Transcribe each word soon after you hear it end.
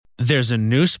There's a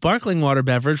new sparkling water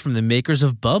beverage from the makers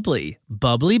of Bubbly,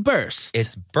 Bubbly Burst.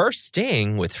 It's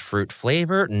bursting with fruit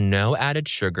flavor, no added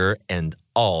sugar, and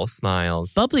all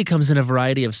smiles. Bubbly comes in a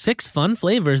variety of 6 fun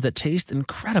flavors that taste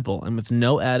incredible. And with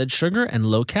no added sugar and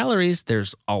low calories,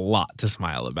 there's a lot to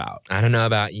smile about. I don't know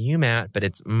about you, Matt, but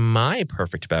it's my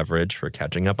perfect beverage for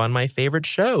catching up on my favorite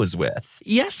shows with.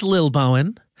 Yes, Lil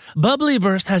Bowen. Bubbly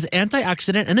Burst has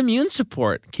antioxidant and immune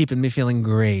support, keeping me feeling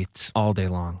great all day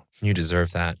long. You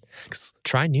deserve that.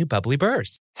 Try new Bubbly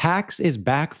Burst. Hacks is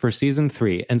back for season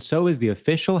 3, and so is the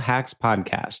official Hacks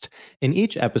podcast. In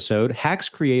each episode, Hacks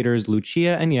creators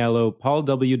Lucia Aniello, Paul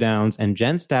W. Downs, and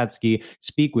Jen Statsky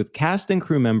speak with cast and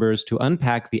crew members to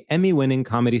unpack the Emmy-winning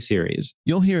comedy series.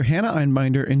 You'll hear Hannah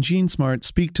Einbinder and Jean Smart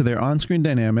speak to their on-screen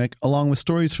dynamic, along with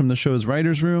stories from the show's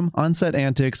writer's room, on-set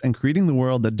antics, and creating the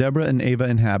world that Deborah and Ava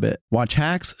inhabit. Watch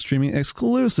Hacks, streaming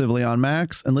exclusively on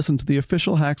Max, and listen to the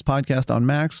official Hacks podcast on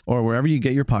Max or wherever you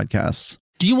get your podcasts.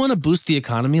 Do you want to boost the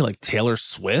economy like Taylor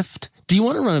Swift? Do you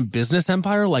want to run a business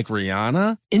empire like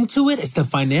Rihanna? Intuit is the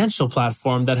financial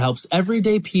platform that helps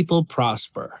everyday people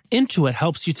prosper. Intuit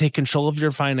helps you take control of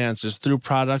your finances through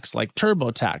products like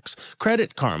TurboTax,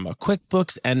 Credit Karma,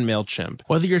 QuickBooks, and MailChimp.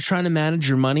 Whether you're trying to manage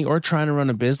your money or trying to run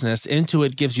a business,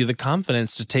 Intuit gives you the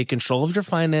confidence to take control of your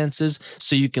finances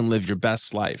so you can live your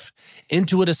best life.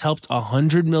 Intuit has helped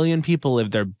 100 million people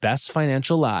live their best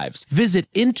financial lives.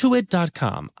 Visit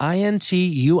Intuit.com,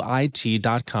 INTUIT.com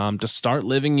to start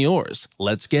living yours.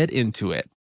 Let's get into it.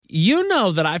 You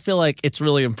know that I feel like it's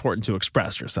really important to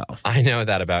express yourself. I know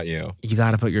that about you. You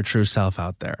got to put your true self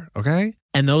out there, okay?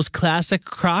 And those classic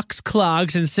Crocs,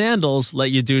 clogs, and sandals let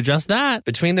you do just that.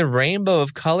 Between the rainbow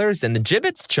of colors and the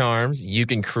Jibbitz charms, you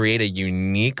can create a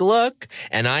unique look.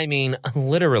 And I mean,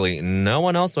 literally, no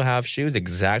one else will have shoes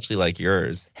exactly like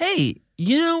yours. Hey,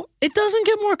 you know, it doesn't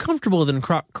get more comfortable than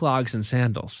clogs and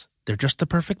sandals. They're just the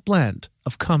perfect blend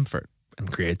of comfort and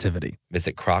creativity.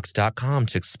 Visit Crocs.com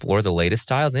to explore the latest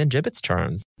styles and Jibbitz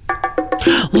charms.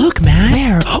 Look, man.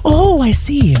 Where? Oh, I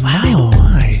see. Wow. Oh,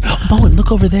 my. Bowen,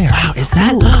 look over there. Wow, is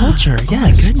that culture?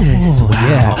 Yes. My goodness. Oh, Wow.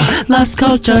 Yeah. Las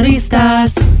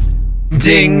Culturistas.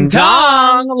 Ding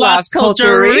dong! Las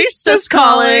Culturistas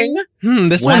calling!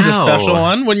 This one's a special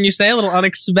one. Wouldn't you say? A little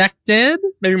unexpected?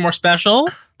 Maybe more special?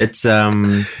 It's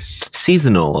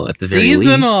seasonal at the very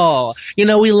least. You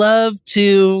know, we love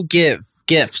to give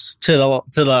gifts to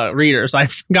the readers. I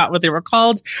forgot what they were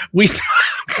called. I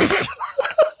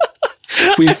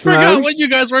forgot what you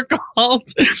guys were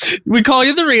called. We call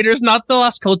you the readers, not the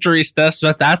Las Culturistas,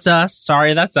 but that's us.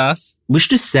 Sorry, that's us. We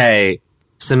should just say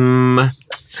some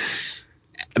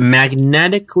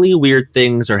magnetically weird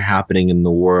things are happening in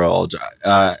the world.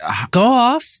 Go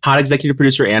off. Hot executive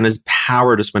producer Anna's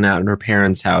power just went out in her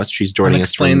parents' house. She's joining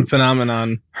us from Unexplained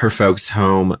phenomenon. her folks'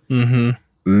 home. Mm-hmm.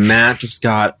 Matt just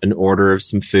got an order of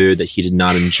some food that he did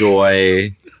not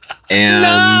enjoy. And no!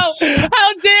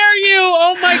 How dare you?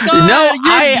 Oh my God! No,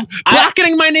 You're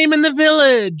blackening my name in the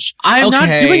village. I'm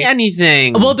not doing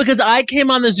anything. Well, because I came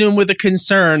on the Zoom with a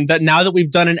concern that now that we've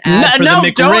done an ad for the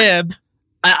McRib,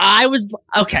 I was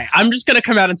okay. I'm just gonna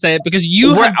come out and say it because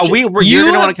you're gonna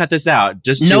want to cut this out.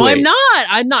 Just no, wait.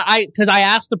 I'm not. Because I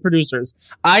asked the producers.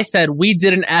 I said we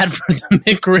did an ad for the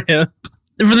McRib.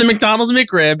 For the McDonald's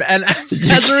McRib, and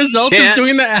as a result of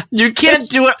doing the ad, you can't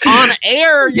do it on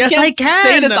air. Yes, I can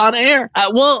say this on air.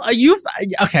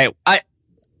 Okay. I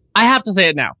have to say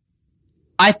it now.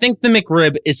 I think the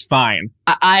McRib is fine.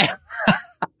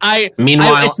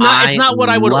 Meanwhile, it's not what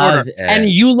I would order, it. and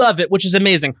you love it, which is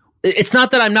amazing. It's not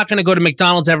that I'm not going to go to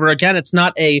McDonald's ever again. It's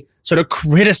not a sort of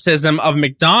criticism of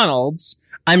McDonald's.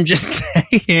 I'm just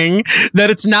saying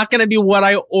that it's not going to be what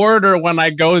I order when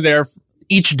I go there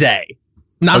each day.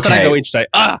 Not that I go each day.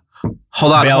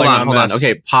 Hold on.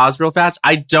 Okay, pause real fast.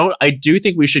 I do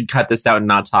think we should cut this out and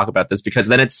not talk about this because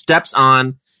then it steps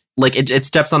on it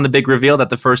steps on the big reveal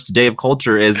that the first day of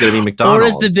culture is going to be McDonald's. Or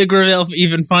is the big reveal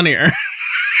even funnier?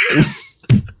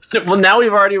 Well, now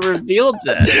we've already revealed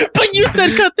it. But you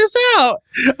said cut this out.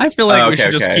 I feel like we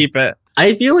should just keep it.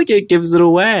 I feel like it gives it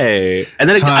away. And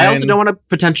then I also don't want to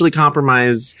potentially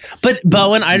compromise. But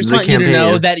Bowen, I just want you to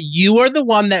know that you are the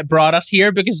one that brought us here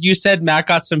because you said Matt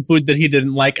got some food that he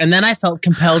didn't like. And then I felt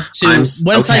compelled to,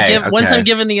 once I'm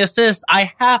given the assist,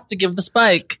 I have to give the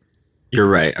spike. You're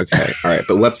right. Okay. All right.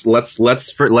 But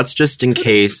let's just in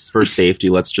case for safety,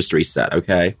 let's just reset.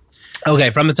 Okay.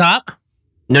 Okay. From the top?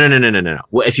 No.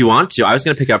 Well, if you want to, I was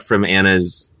going to pick up from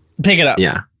Anna's. Pick it up.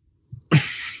 Yeah.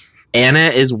 Anna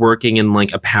is working in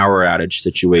like a power outage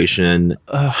situation.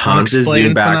 Hans is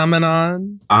zoomed back.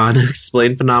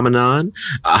 Unexplained phenomenon.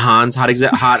 Hans, hot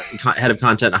head of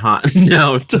content.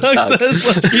 No, Doug says,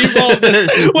 let's keep all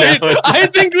this. Wait, no, I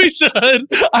think we should.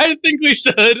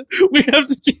 We have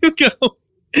to keep going.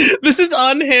 This is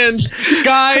unhinged.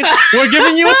 Guys, we're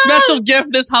giving you a special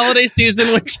gift this holiday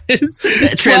season, which is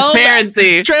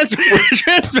transparency.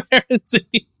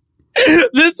 Transparency.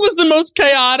 This was the most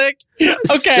chaotic.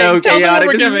 Okay, so tell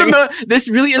chaotic. Them what This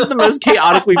really is the most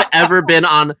chaotic we've ever been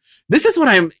on. This is what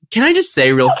I'm. Can I just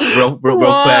say real quick?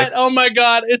 Oh my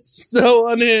God, it's so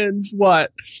unhinged.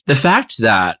 What? The fact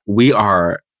that we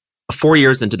are 4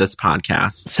 years into this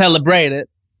podcast. Celebrate it.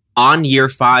 On year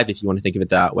 5, if you want to think of it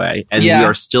that way, and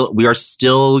we are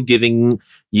still giving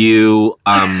you.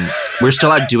 We're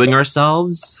still outdoing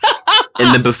ourselves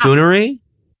in the buffoonery.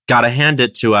 Gotta hand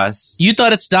it to us. You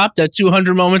thought it stopped at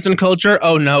 200 moments in culture?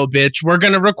 Oh no, bitch. We're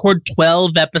gonna record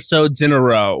 12 episodes in a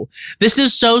row. This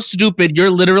is so stupid.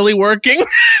 You're literally working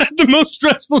at the most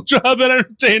stressful job in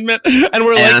entertainment. And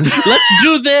we're like, let's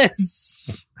do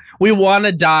this. We want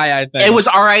to die, I think. It was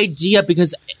our idea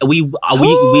because we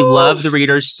love the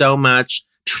readers so much.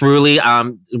 Truly,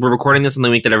 we're recording this on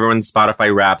the week that everyone's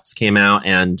Spotify Wrapped came out,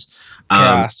 and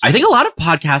I think a lot of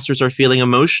podcasters are feeling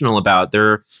emotional about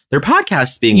their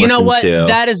podcasts being listened to. You know what?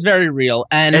 That is very real.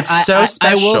 And it's so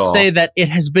special. I will say that it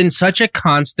has been such a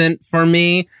constant for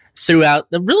me throughout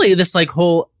really this like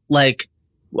whole, like,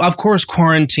 of course,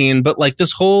 quarantine, but like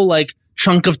this whole like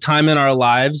chunk of time in our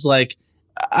lives. Like,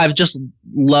 I've just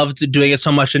loved doing it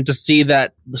so much, and to see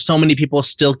that so many people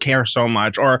still care so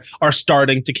much or are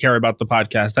starting to care about the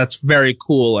podcast. That's very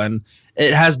cool. And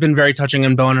it has been very touching,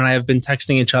 and Bowen and I have been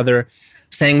texting each other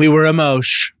saying we were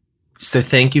emosh. So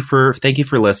thank you for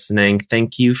listening.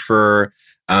 Thank you for,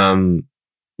 inviting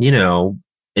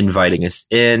us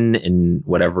in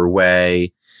whatever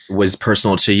way was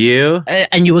personal to you.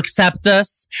 And you accept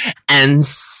us. And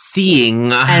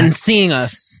seeing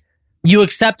us. You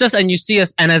accept us and you see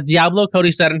us. And as Diablo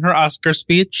Cody said in her Oscar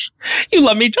speech, you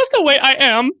love me just the way I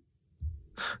am.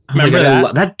 Remember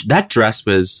that? That dress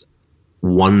was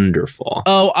wonderful.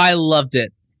 Oh, I loved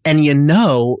it. And you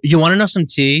want to know some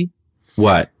tea?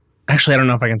 What? Actually, I don't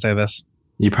know if I can say this.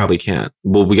 You probably can't.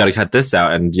 Well, we got to cut this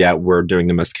out. And yeah, we're doing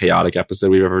the most chaotic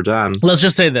episode we've ever done. Let's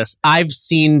just say this. I've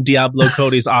seen Diablo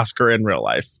Cody's Oscar in real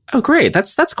life. Oh, great.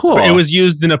 That's cool. But it was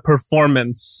used in a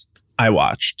performance I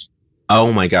watched.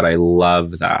 Oh my God, I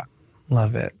love that.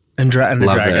 Love it. And the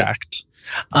drag act.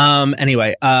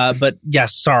 Anyway, but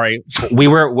yes, sorry. So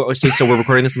we're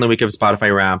recording this in the week of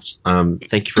Spotify Wrapped.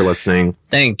 Thank you for listening.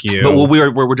 Thank you. But what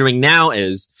we're doing now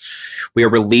is we are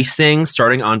releasing,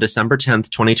 starting on December 10th,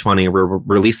 2020, we're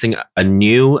releasing a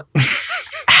new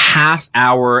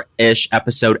half-hour-ish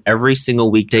episode every single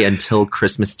weekday until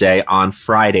Christmas Day on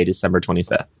Friday, December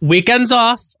 25th. Weekends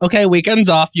off. Okay, weekends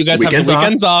off. You guys have the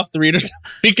weekends off. The readers have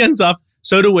weekends off.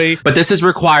 So do we. But this is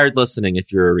required listening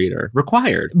if you're a reader.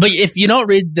 Required. But if you don't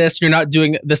read this, you're not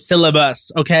doing the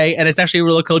syllabus, okay? And it's actually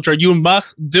Rule of Culture. You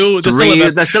must do the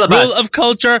syllabus. The syllabus. Rule of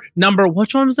Culture number,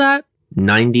 which one was that?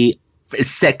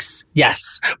 96.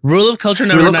 Yes. Rule of Culture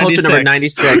number 96. Culture number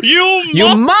 96.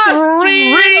 You must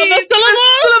read the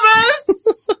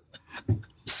syllabus.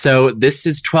 So this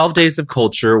is 12 Days of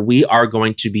Culture. We are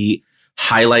going to be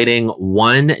highlighting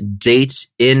one date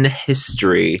in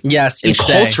history. Yes, in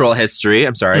cultural history.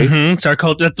 I'm sorry. Mm-hmm. It's our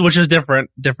culture, which is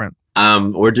different.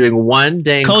 We're doing one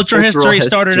day in cultural history.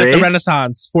 Started at the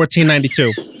Renaissance,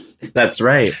 1492. That's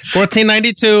right.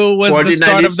 1492 was the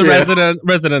start of the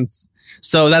residence.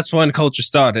 So that's when culture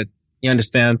started. You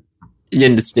understand? You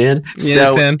understand? You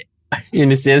understand?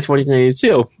 It's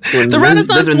 1492. So the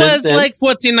Renaissance was like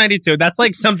 1492. That's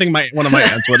like something one of my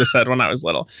aunts would have said when I was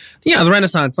little. Yeah, the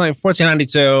Renaissance, like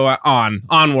 1492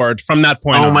 onward from that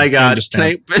point. Oh my God. Can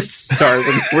I start?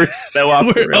 We're so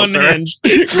off the rails. Unhinged.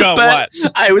 Go, what?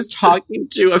 I was talking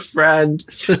to a friend,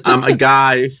 a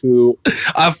guy who...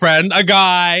 A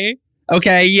guy.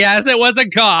 Okay, yes, it was a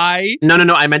guy. No.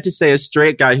 I meant to say a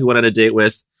straight guy who went on a date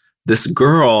with this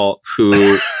girl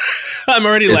who... I'm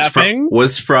already laughing.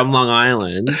 Was from Long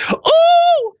Island.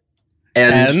 Oh!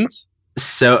 And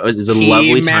so it was a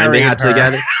lovely time they had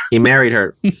together. He married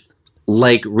her.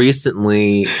 Like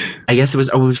recently, I guess it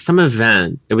was some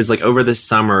event. It was like over the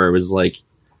summer. It was like,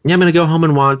 yeah, I'm going to go home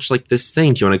and watch like this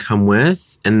thing. Do you want to come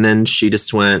with? And then she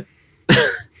just went...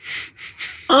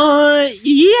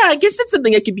 Yeah, I guess that's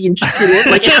something I could be interested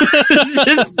in. Like, it's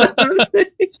just something.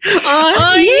 Yeah,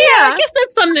 I guess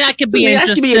that's something I could be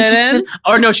interested in.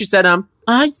 Or no, she said,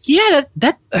 yeah,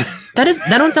 that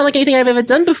don't sound like anything I've ever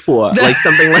done before. Like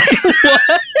something like what?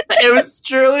 It was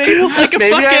truly like a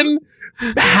fucking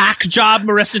hack job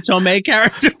Marissa Tomei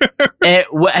character. But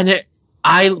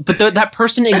that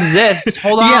person exists.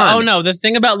 Hold on. Yeah. Oh no. The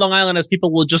thing about Long Island is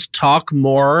people will just talk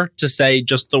more to say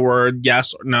just the word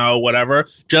yes or no, whatever,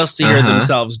 just to hear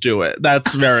themselves do it.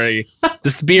 That's very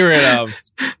the spirit of.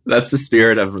 That's the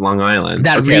spirit of Long Island.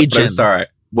 That region. But I'm sorry.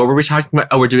 What were we talking about?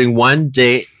 Oh, we're doing one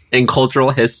date in cultural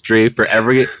history for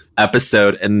every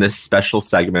episode in this special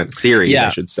series, I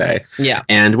should say. Yeah.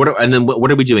 And what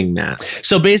are we doing, Matt?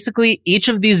 So basically, each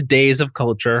of these days of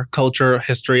culture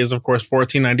history is, of course,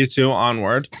 1492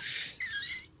 onward.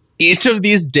 Each of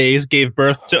these days gave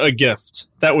birth to a gift.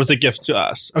 That was a gift to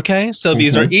us. Okay? So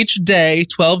these are each day,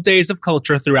 12 days of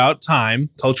culture throughout time,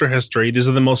 culture history. These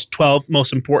are the 12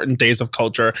 most important days of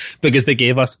culture because they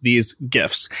gave us these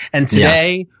gifts. And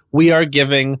today we are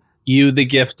giving you the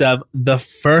gift of the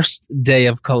first day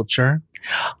of culture.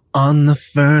 On the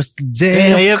first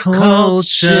day of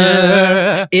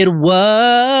culture, it was...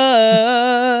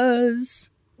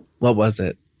 What was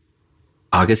it?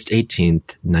 August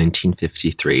 18th,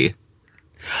 1953.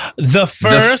 The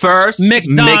first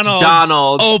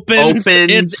McDonald's opens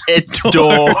its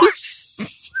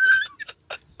doors.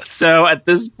 So at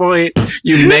this point,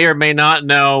 you may or may not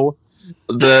know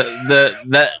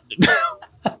the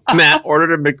Matt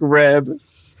ordered a McRib.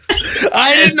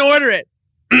 I didn't order it.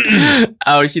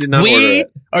 Oh, he did not order it. We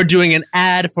are doing an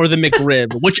ad for the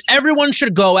McRib, which everyone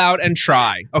should go out and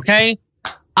try, okay?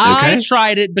 I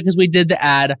tried it because we did the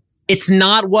ad. It's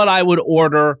not what I would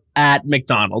order at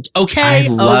McDonald's, okay? I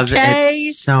love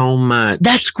it so much.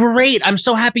 That's great. I'm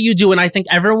so happy you do, and I think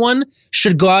everyone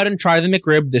should go out and try the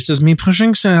McRib. This is me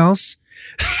pushing sales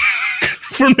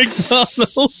for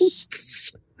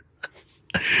McDonald's.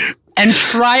 And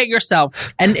try it yourself.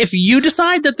 And if you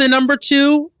decide that the number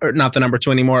 2, or not the number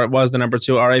 2 anymore, it was the number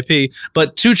 2, RIP,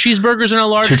 but 2 cheeseburgers and a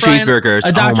large fry, a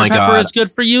Dr. Pepper is good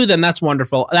for you, then that's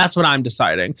wonderful. That's what I'm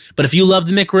deciding. But if you love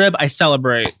the McRib, I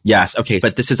celebrate. Yes, okay.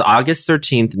 But this is August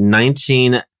 13th,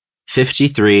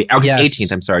 1953. August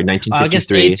 18th, I'm sorry, 1953. August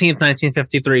 18th,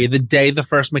 1953, the day the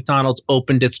first McDonald's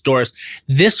opened its doors.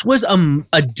 This was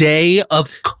a day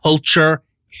of culture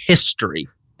history,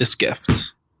 this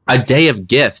gift. A day of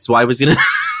gifts. Why was gonna?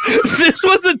 This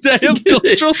was a day of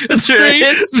cultural history.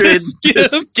 This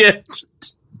gift.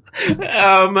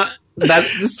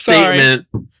 That's the statement.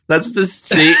 That's the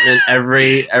statement.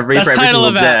 Every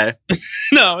single day.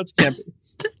 No, it can't be.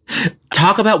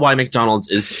 Talk about why McDonald's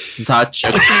is such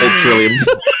a culturally.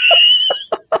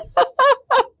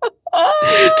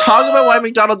 Talk about why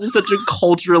McDonald's is such a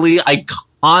culturally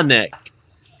iconic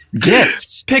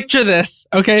gift. Picture this,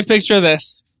 okay? Picture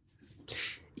this.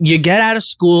 You get out of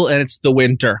school and it's the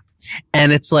winter,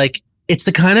 and it's like, it's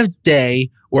the kind of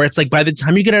day where it's like, by the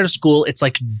time you get out of school, it's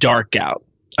like dark out.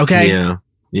 Okay.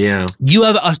 Yeah. You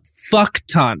have a fuck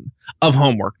ton of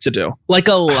homework to do, like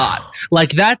a lot.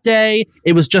 Like that day,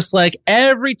 it was just like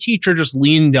every teacher just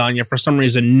leaned on you for some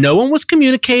reason. No one was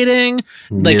communicating.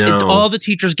 Like all the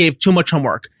teachers gave too much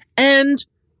homework, and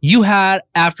you had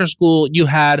after school, you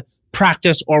had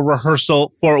practice or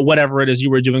rehearsal for whatever it is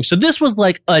you were doing. So this was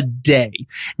like a day.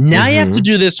 Now you have to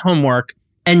do this homework.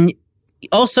 And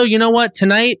also, you know what?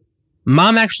 Tonight,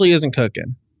 mom actually isn't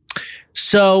cooking.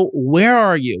 So where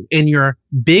are you? In your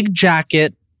big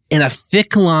jacket, in a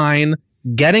thick line,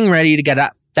 getting ready to get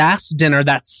a fast dinner,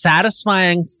 that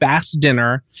satisfying fast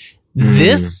dinner.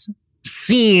 This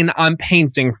scene I'm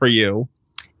painting for you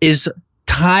is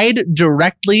tied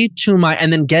directly to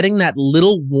and then getting that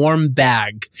little warm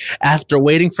bag after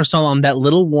waiting for so long, that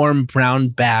little warm brown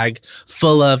bag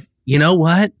full of, you know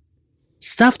what?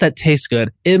 Stuff that tastes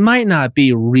good. It might not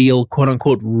be real, quote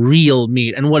unquote, real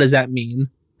meat. And what does that mean?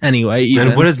 Anyway.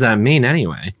 And what does that mean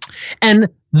anyway? And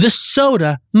the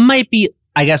soda might be,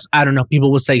 I guess, I don't know.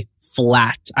 People would say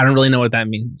flat. I don't really know what that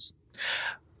means.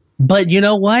 But you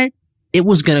know what? It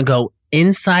was going to go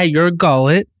inside your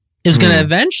gullet. It was going to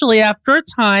eventually, after a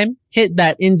time, hit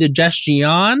that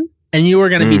indigestion, and you were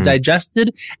going to be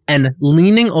digested and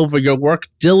leaning over your work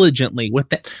diligently with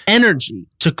the energy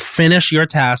to finish your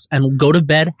task and go to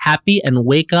bed happy and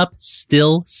wake up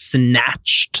still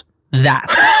snatched. That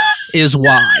is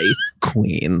why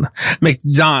Queen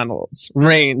McDonald's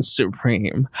reigns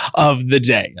supreme of the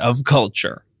day of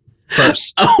culture.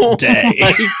 First day.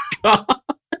 Oh my God.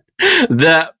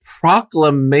 The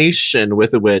proclamation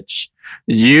with which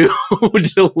you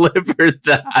delivered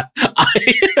that,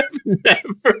 I have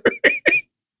never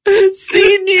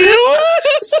seen you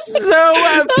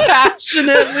so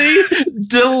passionately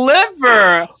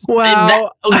deliver.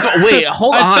 Wow. Wait,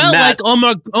 hold on, I felt Matt.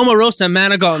 like Omarosa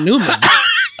Manigault Newman.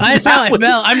 That's how I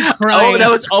felt. I'm crying. Oh, that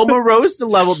was Omarosa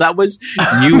level. That was,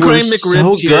 you were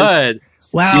so good.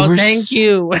 Wow, thank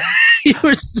you. You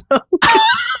were so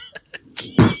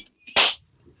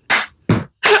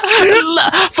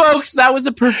Folks, that was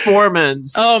a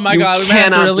performance. Oh my God, we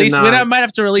might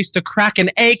have to release the Kraken,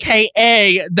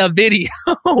 aka the video.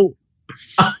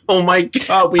 Oh my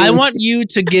God. I want you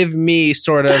to give me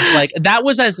sort of like, that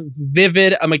was as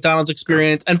vivid a McDonald's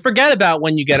experience, and forget about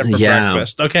when you get it for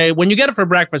breakfast, okay? When you get it for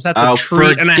breakfast, that's a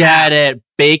treat and a half. Forget it.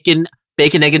 Bacon,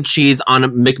 egg, and cheese on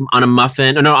a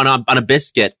muffin. No, on a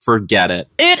biscuit. Forget it.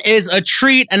 It is a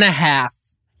treat and a half.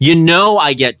 You know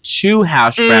I get 2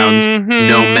 hash browns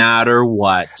no matter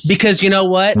what. Because you know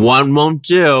what? One won't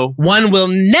do. One will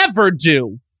never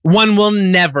do. One will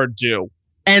never do.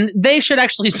 And they should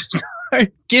actually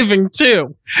start giving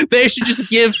 2. They should just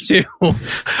give 2.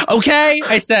 Okay?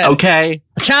 I said. Okay.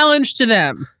 Challenge to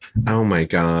them. Oh my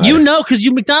God. You know, because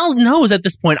McDonald's knows at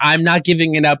this point, I'm not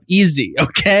giving it up easy,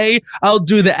 okay? I'll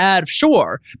do the ad,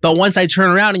 sure. But once I turn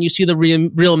around and you see the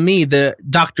real me, the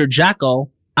Dr.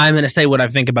 Jekyll, I'm going to say what I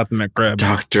think about the McRib.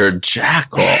 Dr.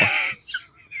 Jekyll.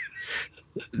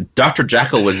 Dr.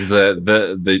 Jekyll was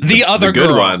the other good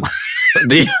girl. one.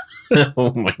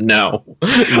 No.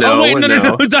 Oh, wait,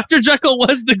 no. Dr. Jekyll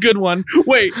was the good one.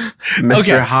 Wait.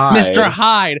 Mr. Hyde. Mr.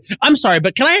 Hyde. I'm sorry,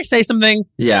 but can I say something?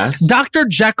 Yes. Dr.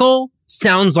 Jekyll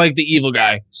sounds like the evil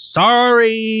guy.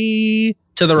 Sorry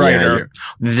to the writer.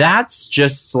 Yeah, that's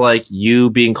just like you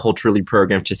being culturally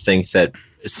programmed to think that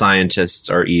scientists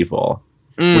are evil.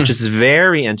 Which is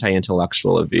very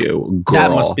anti-intellectual of you, girl. That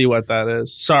must be what that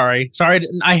is. Sorry.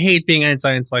 I hate being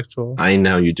anti-intellectual. I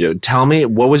know you do. Tell me,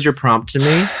 what was your prompt to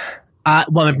me?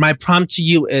 Well, my prompt to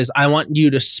you is I want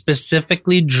you to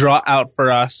specifically draw out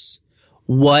for us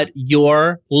what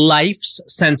your life's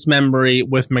sense memory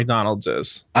with McDonald's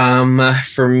is.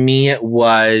 For me, it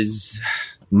was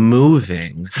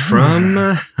moving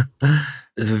from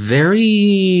the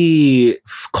very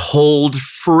cold,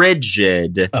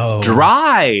 frigid,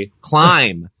 dry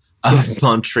climb of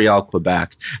Montreal,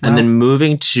 Quebec, and then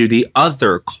moving to the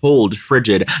other cold,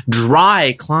 frigid,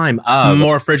 dry climb of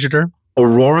more frigider,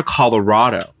 Aurora,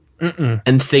 Colorado.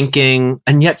 And thinking,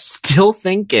 and yet still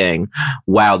thinking,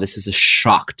 wow, this is a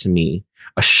shock to me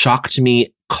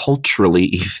culturally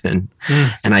even.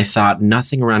 And I thought,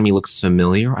 nothing around me looks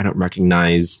familiar. I don't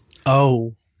recognize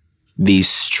these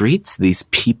streets, these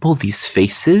people, these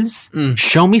faces.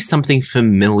 Show me something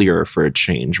familiar for a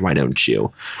change, why don't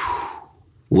you?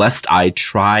 Lest I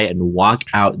try and walk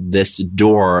out this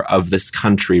door of this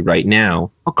country right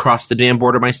now, I'll cross the damn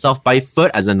border myself by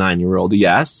foot as a 9-year-old,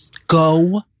 yes?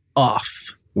 Go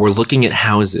off. We're looking at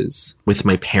houses with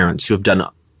my parents who have done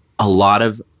a lot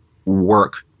of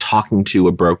work talking to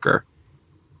a broker,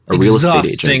 a real estate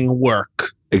agent.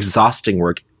 Exhausting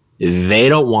work. They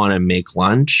don't want to make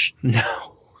lunch. No,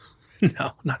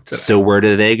 not today. So where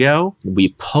do they go?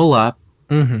 We pull up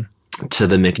to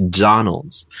the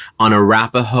McDonald's on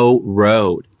Arapahoe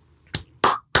Road,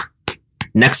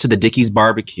 next to the Dickey's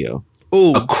Barbecue,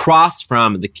 across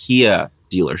from the Kia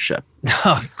dealership.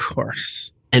 Of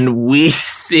course. And we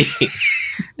see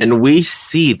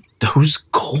those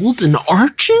golden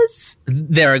arches.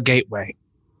 They're a gateway.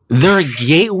 They're a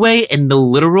gateway in the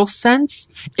literal sense,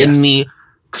 in the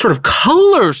sort of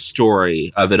color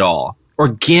story of it all.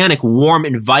 Organic, warm,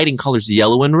 inviting colors,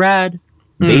 yellow and red,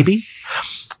 baby.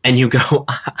 And you go,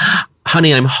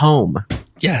 honey, I'm home.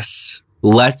 Yes.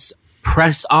 Let's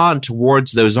press on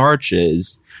towards those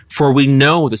arches, for we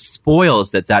know the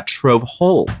spoils that trove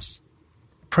holds.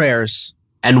 Prayers.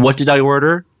 And what did I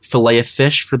order? Filet of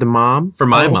fish for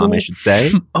my mom, I should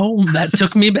say. Oh, that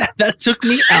took me back. That took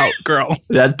me out, girl.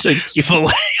 That took you.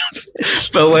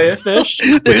 Filet of fish?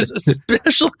 There's a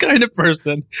special kind of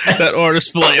person that orders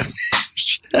filet of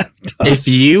fish. If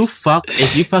you fuck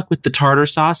with the tartar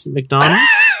sauce at McDonald's,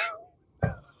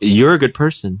 you're a good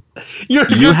person. You're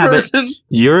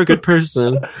a good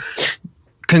person.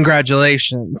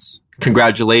 Congratulations.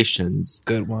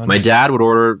 Good one. My dad would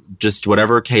order just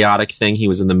whatever chaotic thing he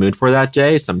was in the mood for that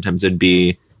day. Sometimes it'd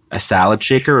be a salad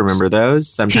shaker. Remember those?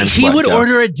 Sometimes he would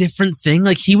order a different thing.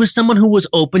 Like he was someone who was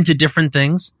open to different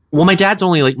things. Well, my dad's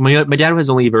only like my dad has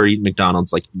only ever eaten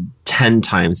McDonald's like 10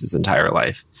 times his entire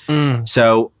life.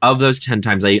 So of those 10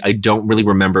 times, I don't really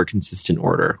remember a consistent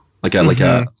order, like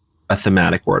a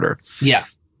thematic order. Yeah.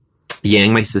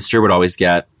 Yang, my sister, would always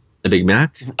get a Big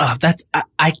Mac.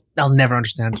 I'll never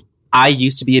understand. I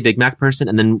used to be a Big Mac person,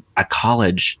 and then at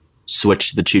college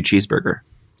switched to the 2 cheeseburger.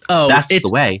 Oh, that's the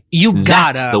way.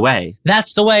 That's the way.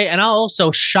 That's the way. And I'll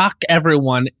also shock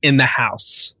everyone in the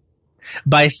house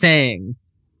by saying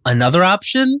another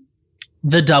option,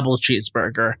 the double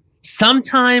cheeseburger.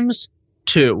 Sometimes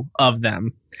 2 of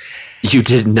them. You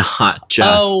did not just.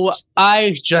 Oh,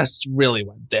 I just really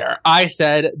went there. I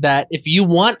said that if you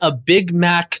want a Big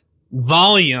Mac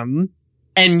volume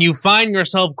and you find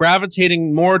yourself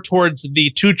gravitating more towards the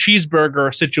 2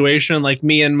 cheeseburger situation, like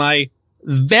me and my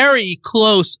very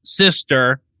close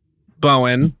sister,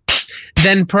 Bowen,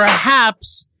 then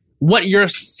perhaps what you're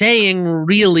saying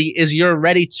really is you're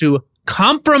ready to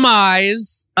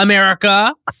compromise,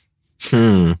 America.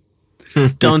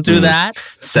 Don't do that.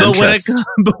 Centrist.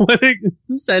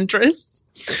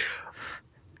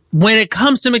 When it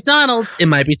comes to McDonald's, it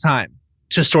might be time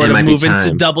to sort of move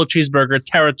into double cheeseburger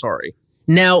territory.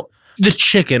 Now, the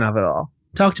chicken of it all.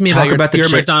 Talk to me about your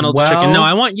McDonald's chicken. No,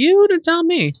 I want you to tell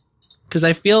me. Because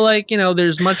I feel like,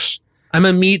 there's much... I'm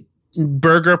a meat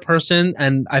burger person,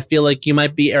 and I feel like you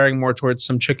might be erring more towards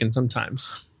some chicken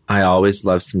sometimes. I always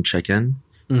love some chicken.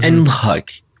 Mm-hmm. And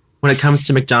look, when it comes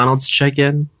to McDonald's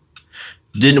chicken...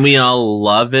 Didn't we all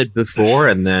love it before?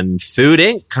 And then Food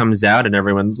Inc. comes out and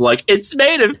everyone's like, it's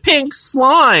made of pink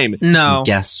slime. No.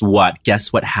 Guess what?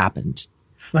 Guess what happened?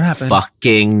 What happened?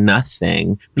 Fucking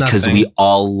nothing. Because we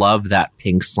all love that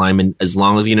pink slime. And as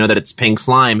long as you know that it's pink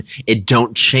slime, it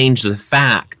don't change the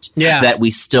fact that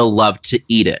we still love to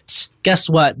eat it. Guess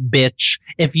what, bitch?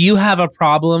 If you have a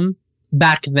problem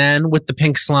back then with the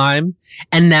pink slime,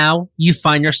 and now you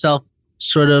find yourself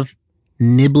sort of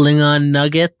nibbling on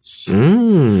nuggets,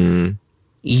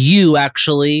 you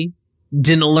actually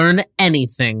didn't learn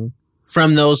anything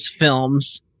from those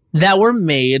films that were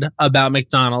made about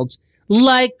McDonald's.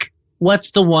 Like, what's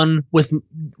the one with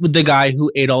the guy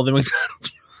who ate all the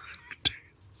McDonald's?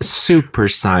 Super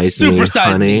Size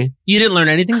Me. You didn't learn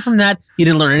anything from that. You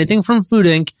didn't learn anything from Food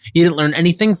Inc. You didn't learn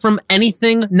anything from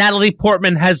anything Natalie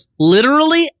Portman has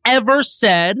literally ever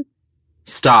said.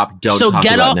 Stop. Don't talk about Natalie.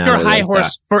 So get off your high like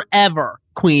horse that. Forever,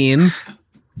 Queen.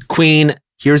 Queen,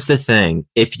 here's the thing.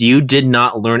 If you did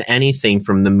not learn anything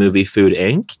from the movie Food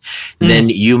Inc., then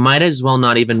you might as well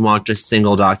not even watch a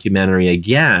single documentary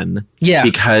again. Yeah.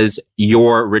 Because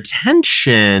your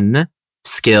retention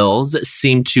skills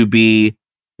seem to be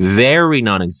very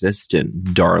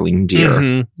non-existent, darling dear.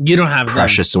 Mm-hmm. You don't have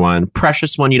Precious them. one.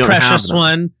 Precious one, you don't have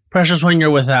them. Precious one, you're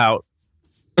without.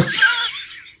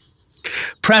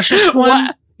 Precious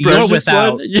one, you're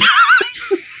without.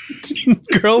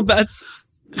 Girl,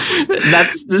 that's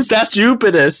the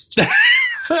stupidest.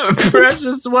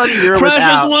 Precious one, you're without.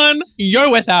 Precious one, you're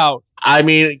without. I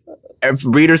mean,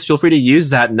 readers, feel free to use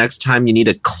that next time you need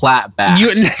a clap back.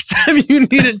 Next time you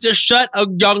needed to shut a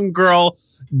young girl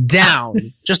down.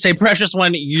 Just say, precious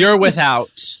one, you're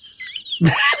without.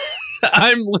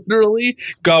 I'm literally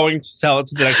going to sell it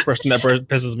to the next person that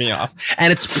pisses me off.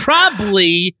 And it's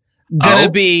probably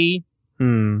gonna be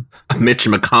Mitch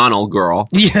McConnell, girl.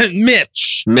 Yeah,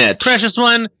 Mitch. Precious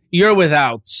one, you're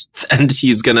without. And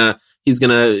he's gonna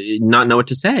not know what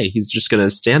to say. He's just gonna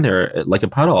stand there like a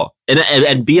puddle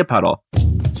and be a puddle.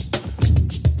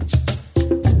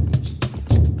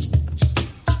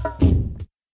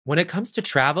 When it comes to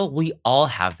travel, we all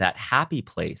have that happy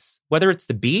place. Whether it's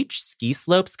the beach, ski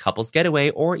slopes, couples getaway,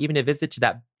 or even a visit to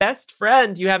that best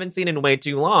friend you haven't seen in way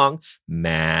too long,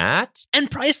 Matt. And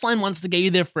Priceline wants to get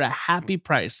you there for a happy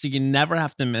price, so you never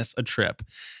have to miss a trip.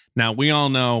 Now, we all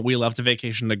know we love to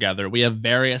vacation together. We have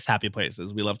various happy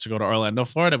places. We love to go to Orlando,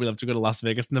 Florida. We love to go to Las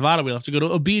Vegas, Nevada. We love to go to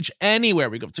a beach anywhere.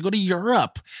 We love to go to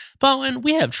Europe. But when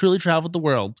we have truly traveled the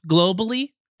world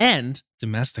globally and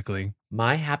domestically.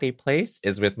 My happy place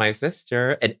is with my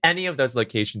sister in any of those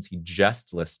locations he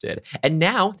just listed. And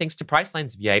now, thanks to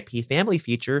Priceline's VIP family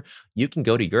feature, you can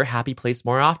go to your happy place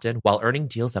more often while earning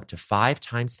deals up to 5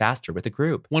 times faster with a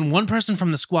group. When one person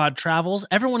from the squad travels,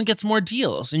 everyone gets more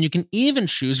deals, and you can even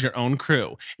choose your own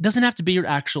crew. It doesn't have to be your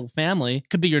actual family. It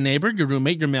could be your neighbor, your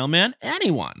roommate, your mailman,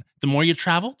 anyone. The more you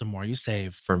travel, the more you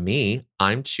save. For me,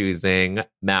 I'm choosing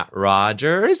Matt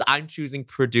Rogers. I'm choosing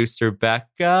producer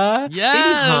Becca.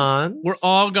 Yes! We're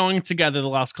all going together, the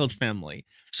Lost Coach family.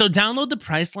 So download the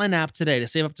Priceline app today to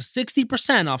save up to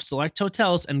 60% off select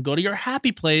hotels and go to your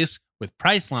happy place with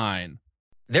Priceline.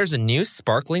 There's a new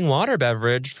sparkling water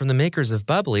beverage from the makers of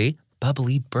Bubbly,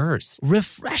 Bubbly Burst.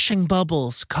 Refreshing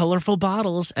bubbles, colorful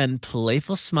bottles, and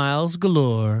playful smiles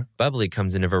galore. Bubbly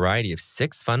comes in a variety of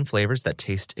 6 fun flavors that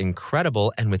taste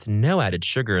incredible, and with no added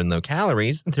sugar and low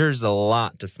calories, there's a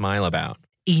lot to smile about.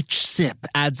 Each sip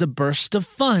adds a burst of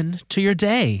fun to your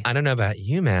day. I don't know about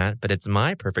you, Matt, but it's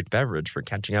my perfect beverage for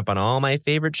catching up on all my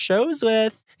favorite shows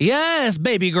with. Yes,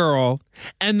 baby girl.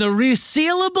 And the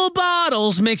resealable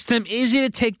bottles makes them easy to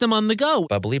take them on the go.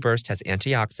 Bubbly Burst has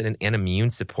antioxidant and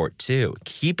immune support, too,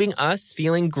 keeping us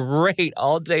feeling great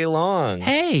all day long.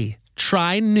 Hey,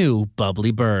 try new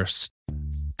Bubbly Burst.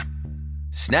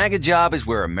 Snag a Job is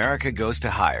where America goes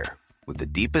to hire, with the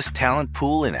deepest talent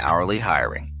pool in hourly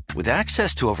hiring. With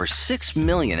access to over 6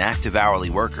 million active hourly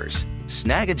workers,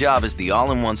 Snag a Job is the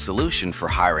all-in-one solution for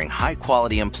hiring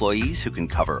high-quality employees who can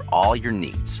cover all your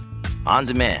needs. On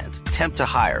demand, temp to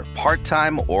hire,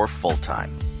 part-time or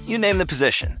full-time. You name the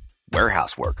position.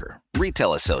 Warehouse worker,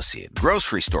 retail associate,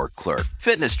 grocery store clerk,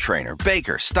 fitness trainer,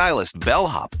 baker, stylist,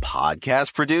 bellhop,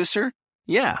 podcast producer.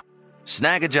 Yeah,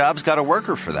 Snag a Job's got a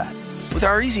worker for that. With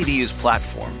our easy-to-use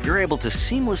platform, you're able to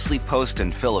seamlessly post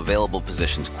and fill available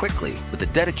positions quickly with a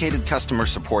dedicated customer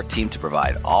support team to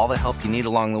provide all the help you need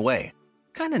along the way.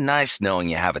 Kind of nice knowing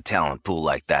you have a talent pool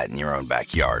like that in your own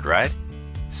backyard, right?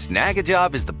 Snag a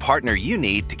Job is the partner you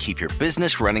need to keep your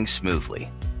business running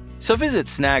smoothly. So visit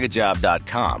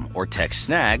snagajob.com or text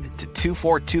snag to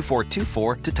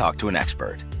 242424 to talk to an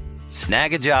expert.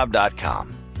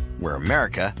 Snagajob.com, where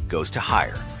America goes to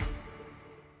hire.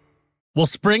 Well,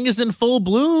 spring is in full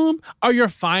bloom. Are your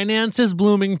finances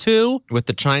blooming too? With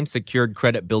the Chime Secured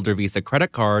Credit Builder Visa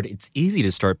credit card, it's easy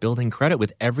to start building credit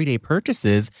with everyday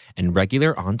purchases and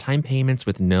regular on-time payments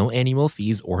with no annual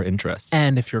fees or interest.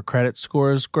 And if your credit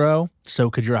scores grow, so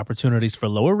could your opportunities for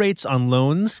lower rates on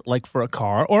loans, like for a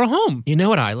car or a home. You know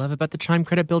what I love about the Chime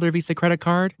Credit Builder Visa credit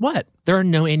card? What? There are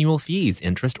no annual fees,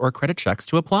 interest, or credit checks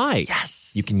to apply.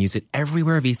 Yes! You can use it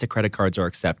everywhere Visa credit cards are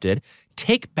accepted.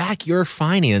 Take back your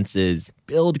finances.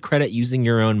 Build credit using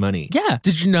your own money. Yeah.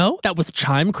 Did you know that with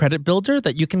Chime Credit Builder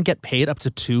that you can get paid up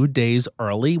to 2 days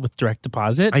early with direct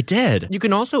deposit? I did. You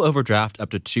can also overdraft up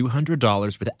to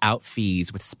 $200 without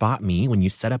fees with SpotMe when you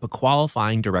set up a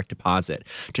qualifying direct deposit.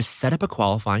 Just set up a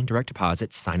qualifying direct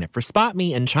deposit, sign up for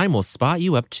SpotMe, and Chime will spot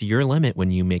you up to your limit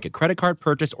when you make a credit card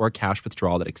purchase or cash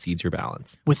withdrawal that exceeds your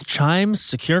balance. With Chime's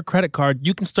secure credit card,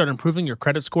 you can start improving your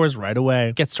credit scores right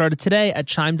away. Get started today at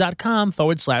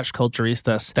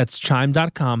chime.com/culturistas. That's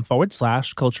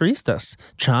chime.com/culturistas.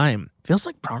 Chime. Feels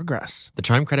like progress. The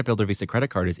Chime Credit Builder Visa credit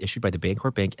card is issued by the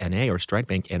Bancorp Bank N.A. or Stride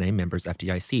Bank N.A. members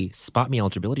FDIC. SpotMe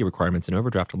eligibility requirements and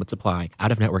overdraft limits apply.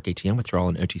 Out-of-network ATM withdrawal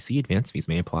and OTC advance fees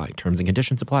may apply. Terms and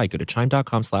conditions apply. Go to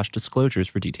chime.com/disclosures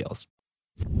for details.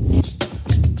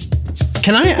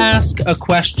 Can I ask a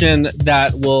question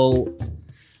that will,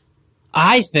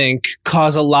 I think,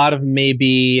 cause a lot of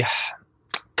maybe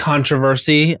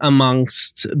controversy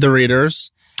amongst the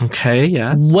readers? Okay,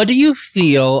 yes. What do you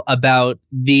feel about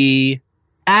the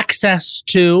access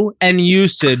to and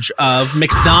usage of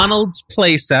McDonald's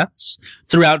playsets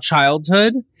throughout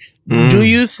childhood? Do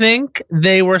you think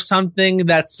they were something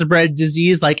that spread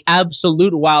disease like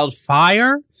absolute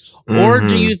wildfire? Or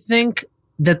do you think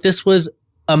that this was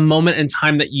a moment in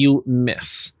time that you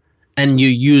miss and you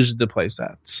used the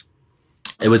playsets?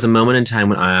 It was a moment in time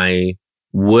when I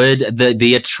would,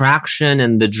 the attraction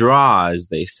and the draw, as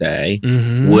they say,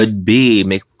 would be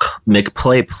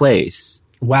McPlay Place.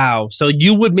 Wow. So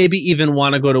you would maybe even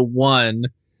want to go to one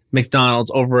McDonald's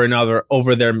over another,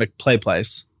 over their McPlay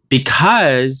Place?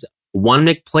 Because one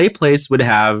McPlay Place would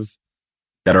have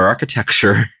better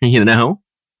architecture, you know?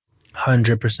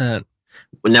 100%.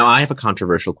 Now, I have a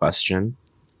controversial question.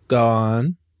 Go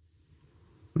on.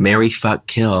 Marry, fuck,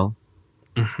 kill.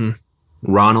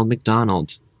 Ronald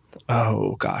McDonald.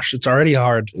 Oh, gosh. It's already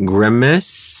hard.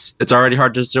 Grimace. It's already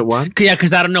hard just at one? Yeah,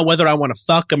 because I don't know whether I want to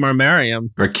fuck him or marry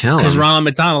him. Or kill him. Because Ronald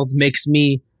McDonald makes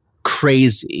me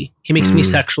crazy. He makes me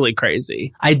sexually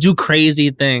crazy. I do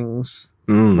crazy things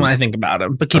when I think about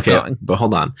him. But keep going. But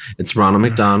hold on. It's Ronald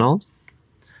McDonald,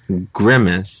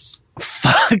 Grimace.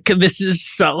 Fuck, this is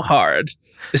so hard.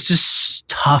 This is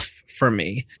tough for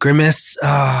me. Grimace,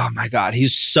 oh my God.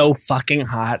 He's so fucking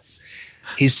hot.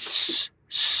 He's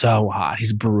so hot.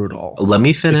 He's brutal. Let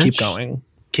me finish. But keep going.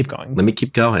 Keep going. Let me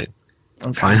keep going.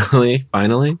 Okay. Finally.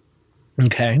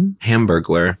 Okay.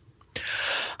 Hamburglar.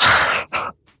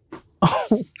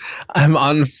 Oh, I'm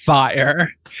on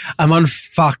fire. I'm on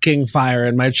fucking fire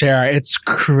in my chair. It's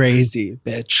crazy,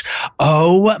 bitch.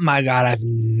 Oh my God, I've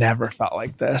never felt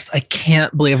like this. I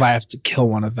can't believe I have to kill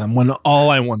one of them when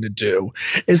all I want to do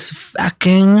is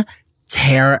fucking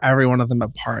tear every one of them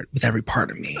apart with every part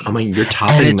of me. Oh my, you're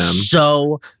topping and them. It's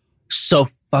so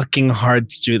fucking hard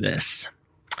to do this.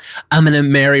 I'm going to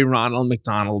marry Ronald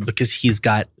McDonald because he's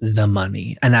got the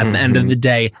money. And at the end of the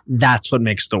day, that's what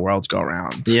makes the world go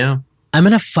round. Yeah. I'm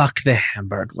going to fuck the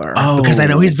Hamburglar because I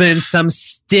know he's been in some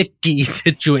sticky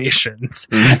situations.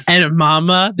 And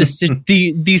Mama, the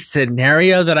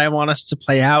scenario that I want us to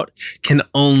play out can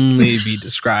only be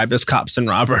described as cops and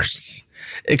robbers.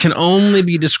 It can only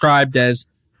be described as,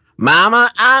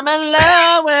 Mama, I'm in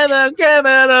love with a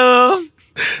criminal.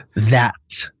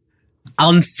 That. I'll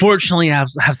unfortunately have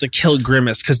to kill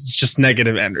Grimace because it's just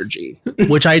negative energy,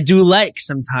 which I do like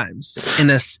sometimes in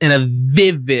a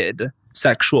vivid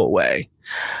sexual way,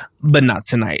 but not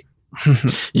tonight.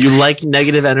 You like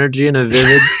negative energy in a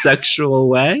vivid sexual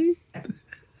way?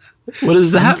 What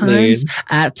does that mean?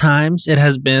 At times, it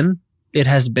has been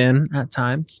at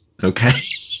times. Okay.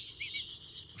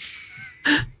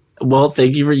 Well,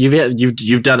 thank you for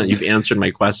you've done it. You've answered my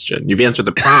question. You've answered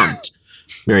the prompt.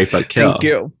 Marry, fuck, kill. Thank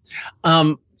you.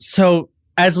 So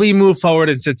as we move forward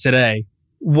into today,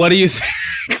 what do you think?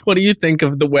 What do you think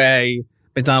of the way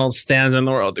McDonald's stands in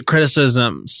the world? The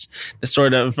criticisms, the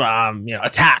sort of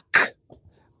attack,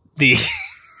 the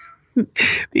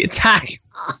attack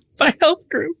by health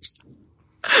groups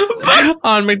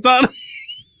on McDonald's.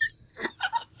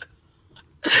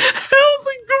 Health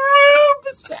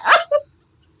groups.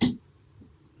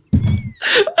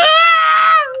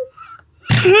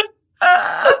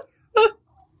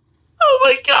 Oh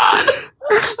my God.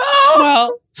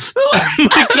 Well,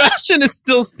 my question is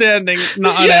still standing,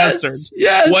 not unanswered.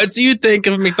 Yes. What do you think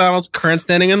of McDonald's current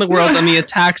standing in the world and the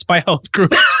attacks by health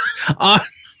groups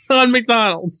on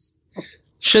McDonald's?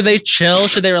 Should they chill?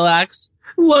 Should they relax?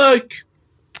 Look.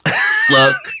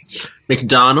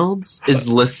 McDonald's is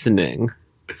listening.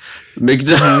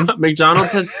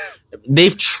 McDonald's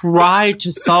they've tried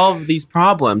to solve these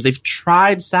problems. They've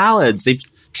tried salads. They've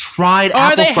tried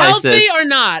apple slices. Are they healthy or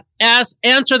not?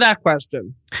 Answer that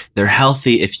question. They're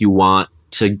healthy if you want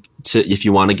to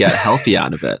get healthy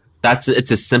out of it.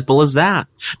 It's as simple as that.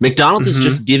 McDonald's is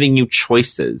just giving you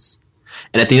choices.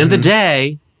 And at the end of the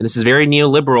day, and this is very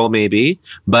neoliberal maybe,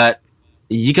 but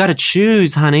you got to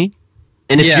choose, honey.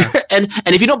 And if you're and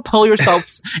if you don't pull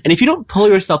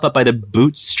yourself up by the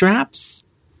bootstraps,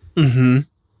 then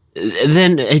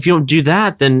if you don't do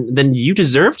that, then you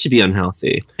deserve to be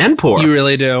unhealthy and poor. You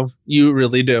really do. You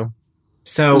really do.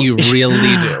 So you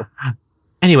really do.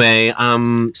 Anyway,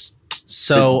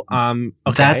 so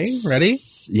okay, ready?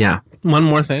 Yeah. One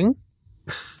more thing.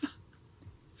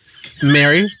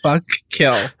 Marry, fuck,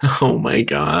 kill. Oh my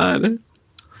God.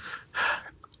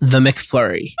 The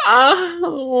McFlurry.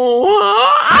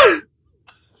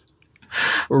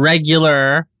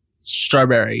 Regular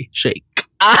strawberry shake.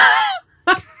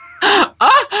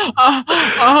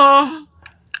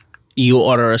 You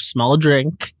order a small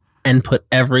drink and put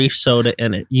every soda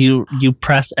in it. You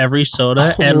press every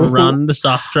soda and run the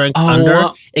soft drink under,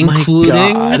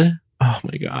 including oh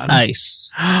my God,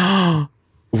 ice.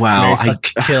 Wow, I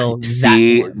kill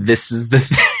see. This is the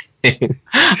thing.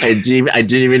 I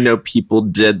didn't even know people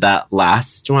did that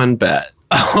last one, but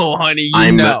oh, honey,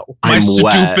 my I'm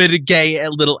stupid wet. Gay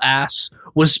little ass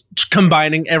was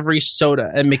combining every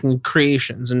soda and making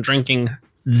creations and drinking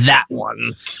that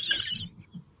one.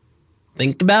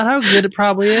 Think about how good it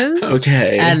probably is.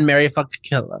 Okay. And marry, fuck,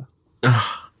 kill.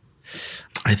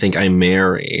 I think I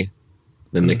marry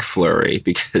the McFlurry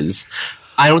because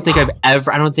I don't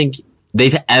think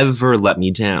they've ever let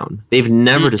me down. They've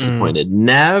never disappointed.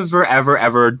 Never, ever,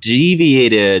 ever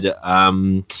deviated,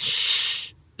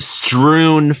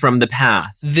 strewn from the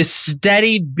path. The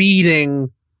steady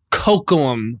beating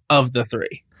cocoam of the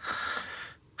three.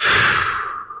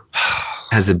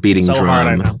 Has a beating so drum. Hard,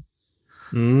 I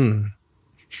know.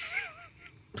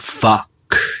 Fuck.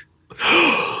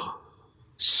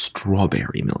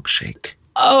 Strawberry milkshake.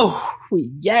 Oh,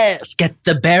 yes. Get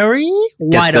the berry?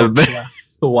 Why don't you?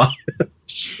 Why?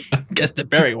 Get the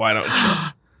berry, why don't you?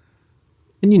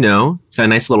 And it's got a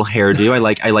nice little hairdo.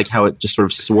 I like how it just sort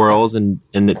of swirls and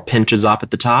it pinches off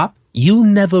at the top. You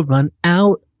never run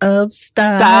out of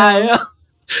style.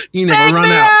 You never run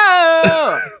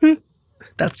out.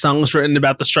 That song was written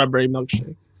about the strawberry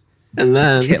milkshake. And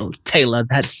then Taylor,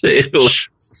 that's Taylor.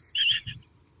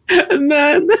 And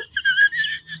then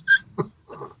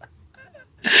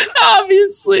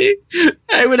obviously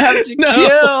I would have to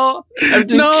kill.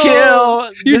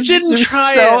 You didn't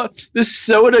try it. The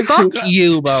soda. Fuck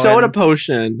you, Bowen. Soda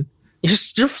potion.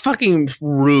 You're fucking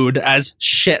rude as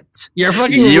shit. You're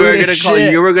fucking You rude as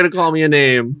shit. You were gonna call me a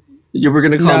name. You were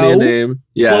gonna call me a name.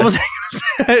 Yeah. What was I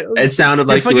gonna say? It sounded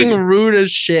like you're fucking rude as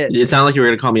shit. It sounded like you were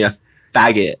gonna call me a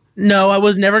faggot. No, I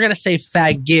was never gonna say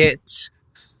faggot.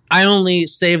 I only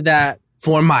saved that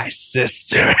for my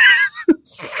sister.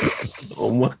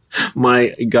 Oh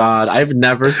my God! I've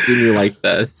never seen you like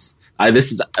this.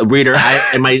 This is reader.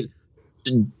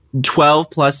 12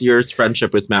 plus years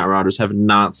friendship with Matt Rogers have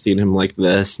not seen him like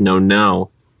this. No.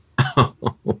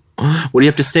 What do you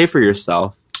have to say for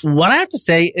yourself? What I have to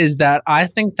say is that I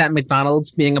think that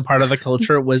McDonald's being a part of the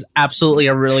culture was absolutely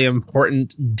a really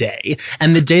important day.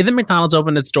 And the day that McDonald's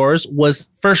opened its doors was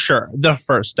for sure the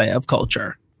first day of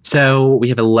culture. So we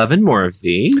have 11 more of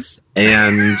these.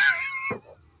 And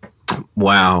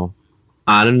wow,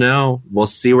 I don't know. We'll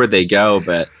see where they go.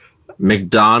 But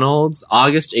McDonald's,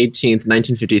 August 18th,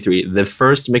 1953, the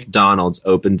first McDonald's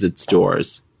opens its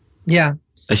doors. Yeah.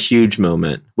 A huge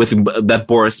moment with that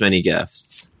bore us many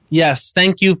gifts. Yes.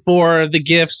 Thank you for the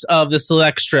gifts of the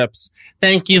select strips.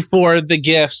 Thank you for the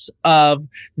gifts of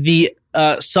the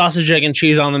sausage, egg, and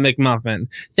cheese on the McMuffin.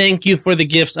 Thank you for the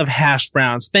gifts of hash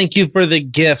browns. Thank you for the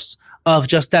gifts of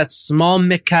just that small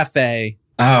McCafe.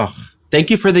 Oh, thank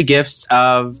you for the gifts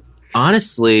of,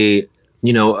 honestly,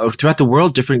 throughout the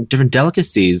world, different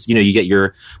delicacies. You get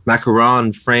your macaron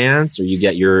in France, or you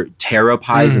get your taro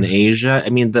pies in Asia.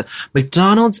 I mean, the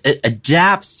McDonald's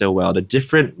adapts so well to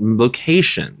different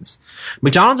locations.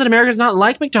 McDonald's in America is not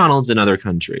like McDonald's in other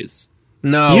countries.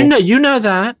 No, you know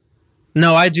that.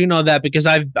 No, I do know that because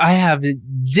I have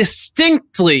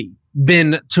distinctly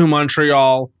been to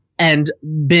Montreal and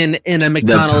been in a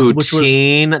McDonald's, which was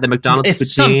the McDonald's. It's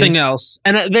poutine. Something else,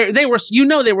 and they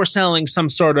were selling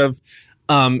some sort of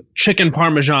chicken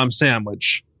parmesan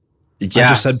sandwich. Yes. I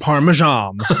just said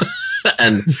parmesan.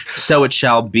 And so it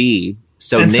shall be.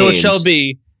 So it shall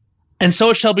be. And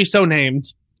so it shall be so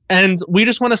named. And we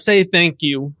just want to say thank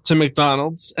you to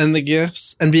McDonald's and the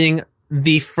gifts and being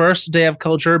the first day of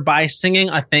culture by singing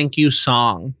a thank you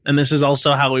song. And this is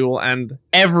also how we will end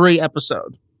every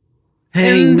episode.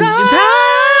 And I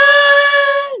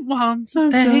want to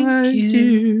thank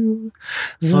you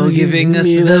for giving us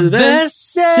the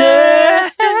best day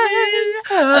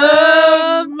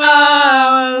of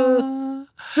my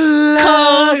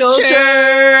culture.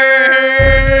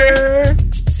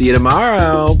 See you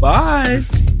tomorrow. Bye.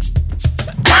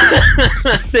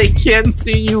 They can't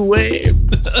see you wave.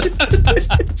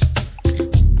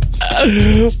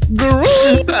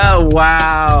 Oh,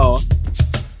 wow.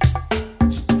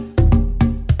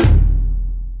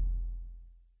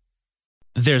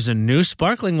 There's a new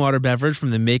sparkling water beverage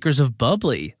from the makers of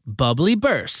Bubbly, Bubbly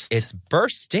Burst. It's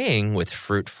bursting with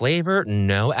fruit flavor,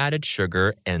 no added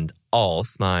sugar, and all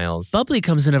smiles. Bubbly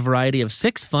comes in a variety of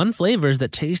 6 fun flavors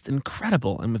that taste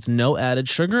incredible. And with no added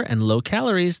sugar and low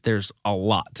calories, there's a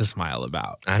lot to smile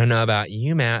about. I don't know about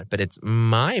you, Matt, but it's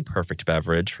my perfect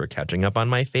beverage for catching up on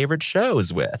my favorite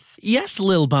shows with. Yes,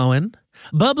 Lil Bowen.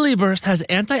 Bubbly Burst has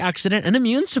antioxidant and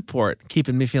immune support,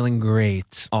 keeping me feeling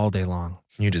great all day long.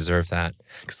 You deserve that.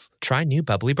 Try new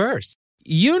Bubbly Burst.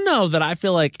 You know that I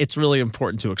feel like it's really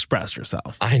important to express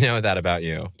yourself. I know that about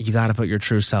you. You got to put your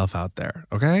true self out there,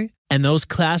 okay? And those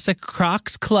classic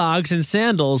Crocs, clogs, and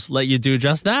sandals let you do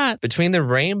just that. Between the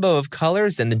rainbow of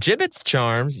colors and the Jibbitz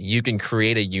charms, you can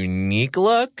create a unique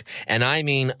look. And I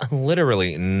mean,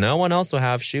 literally, no one else will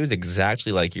have shoes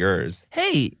exactly like yours.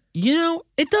 Hey,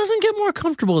 it doesn't get more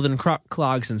comfortable than Croc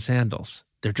clogs and sandals.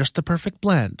 They're just the perfect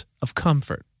blend of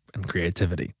comfort and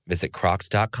creativity. Visit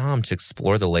Crocs.com to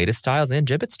explore the latest styles and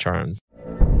Jibbitz charms.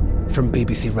 From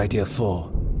BBC Radio 4,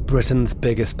 Britain's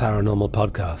biggest paranormal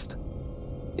podcast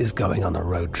is going on a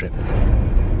road trip.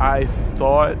 I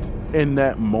thought in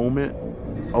that moment,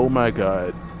 oh my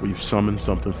God, we've summoned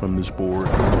something from this board.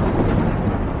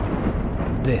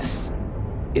 This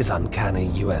is Uncanny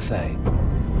USA.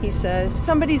 He says,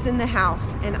 somebody's in the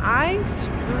house, and I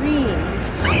screamed.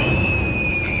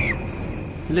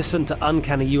 Listen to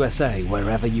Uncanny USA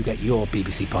wherever you get your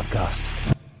BBC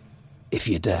podcasts, if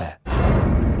you dare.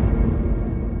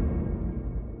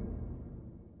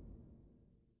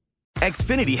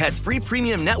 Xfinity has free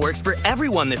premium networks for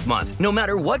everyone this month, no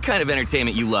matter what kind of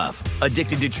entertainment you love.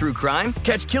 Addicted to true crime?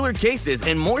 Catch killer cases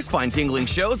and more spine-tingling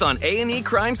shows on A&E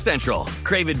Crime Central.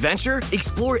 Crave adventure?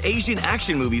 Explore Asian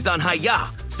action movies on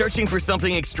Hi-YAH. Searching for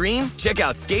something extreme? Check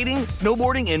out skating,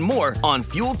 snowboarding, and more on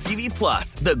Fuel TV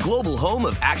Plus, the global home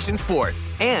of action sports.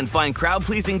 And find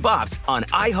crowd-pleasing bops on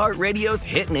iHeartRadio's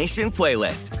Hit Nation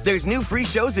playlist. There's new free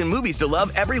shows and movies to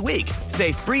love every week.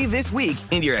 Say free this week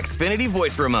in your Xfinity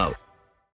voice remote.